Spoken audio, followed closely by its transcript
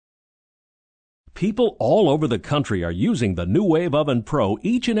People all over the country are using the New Wave Oven Pro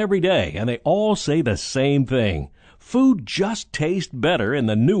each and every day, and they all say the same thing. Food just tastes better in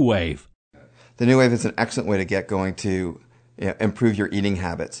the New Wave. The New Wave is an excellent way to get going to improve your eating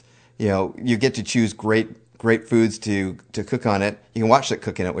habits. You get to choose great foods to cook on it. You can watch it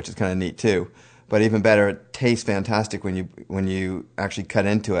cooking it, which is kind of neat too. But even better, it tastes fantastic when you actually cut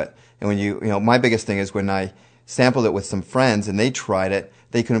into it. And when my biggest thing is when I sampled it with some friends and they tried it,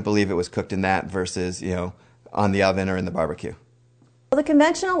 they couldn't believe it was cooked in that versus on the oven or in the barbecue. Well, the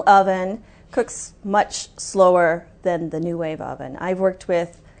conventional oven cooks much slower than the New Wave oven. I've worked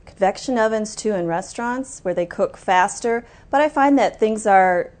with convection ovens too in restaurants where they cook faster, but I find that things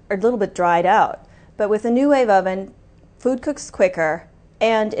are a little bit dried out. But with a New Wave oven, food cooks quicker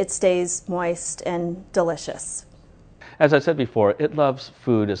and it stays moist and delicious. As I said before, it loves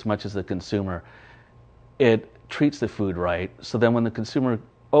food as much as the consumer. It treats the food right, so then when the consumer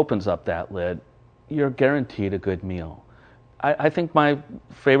opens up that lid, you're guaranteed a good meal. I think my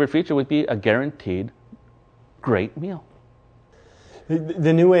favorite feature would be a guaranteed great meal.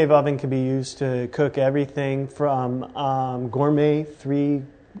 The New Wave oven can be used to cook everything from gourmet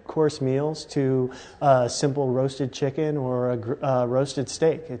 3-course meals to simple roasted chicken or a roasted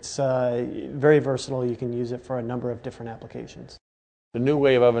steak. It's very versatile. You can use it for a number of different applications. The New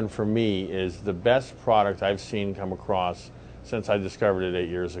Wave oven for me is the best product I've seen come across since I discovered it 8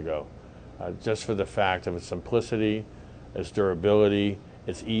 years ago. Just for the fact of its simplicity, its durability,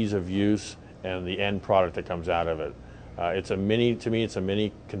 its ease of use, and the end product that comes out of it. It's a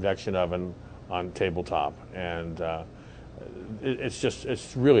mini convection oven on tabletop, and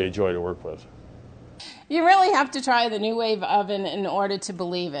it's really a joy to work with. You really have to try the New Wave oven in order to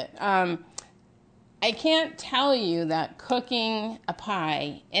believe it. I can't tell you that cooking a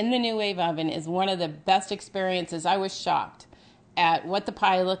pie in the New Wave oven is one of the best experiences. I was shocked at what the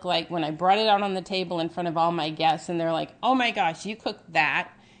pie looked like when I brought it out on the table in front of all my guests, and they're like, oh my gosh, you cooked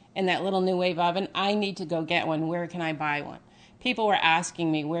that in that little New Wave oven? I need to go get one. Where can I buy one? People were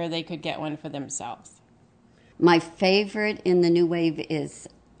asking me where they could get one for themselves. My favorite in the New Wave is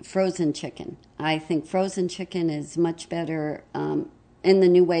frozen chicken. I think frozen chicken is much better in the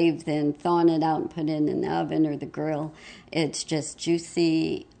New Wave than thawing it out and put it in the oven or the grill. It's just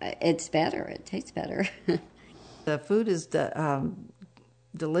juicy. It's better. It tastes better. The food is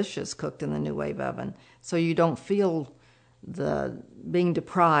delicious cooked in the New Wave oven, so you don't feel the being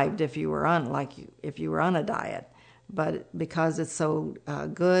deprived if you were on a diet. But because it's so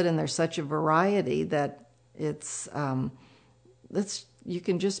good and there's such a variety that it's you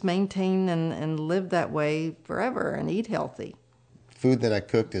can just maintain and live that way forever and eat healthy. Food that I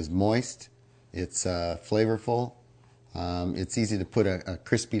cooked is moist. It's flavorful. It's easy to put a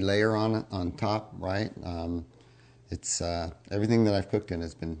crispy layer on top, right? It's everything that I've cooked in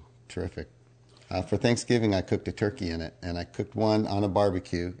has been terrific. For Thanksgiving, I cooked a turkey in it, and I cooked one on a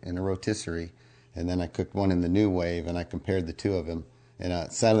barbecue in a rotisserie, and then I cooked one in the New Wave, and I compared the two of them in a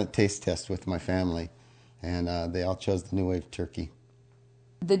silent taste test with my family, and they all chose the New Wave turkey.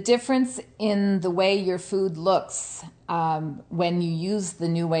 The difference in the way your food looks when you use the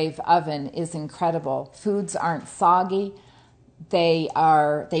New Wave oven is incredible. Foods aren't soggy. They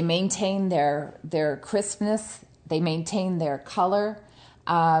maintain their crispness. They maintain their color.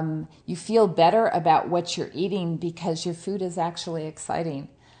 You feel better about what you're eating because your food is actually exciting.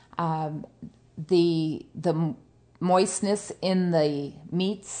 The moistness in the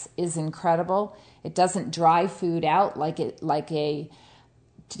meats is incredible. It doesn't dry food out like a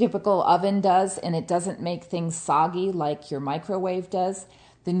typical oven does, and it doesn't make things soggy like your microwave does.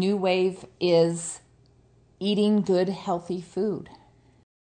 The New Wave is eating good, healthy food.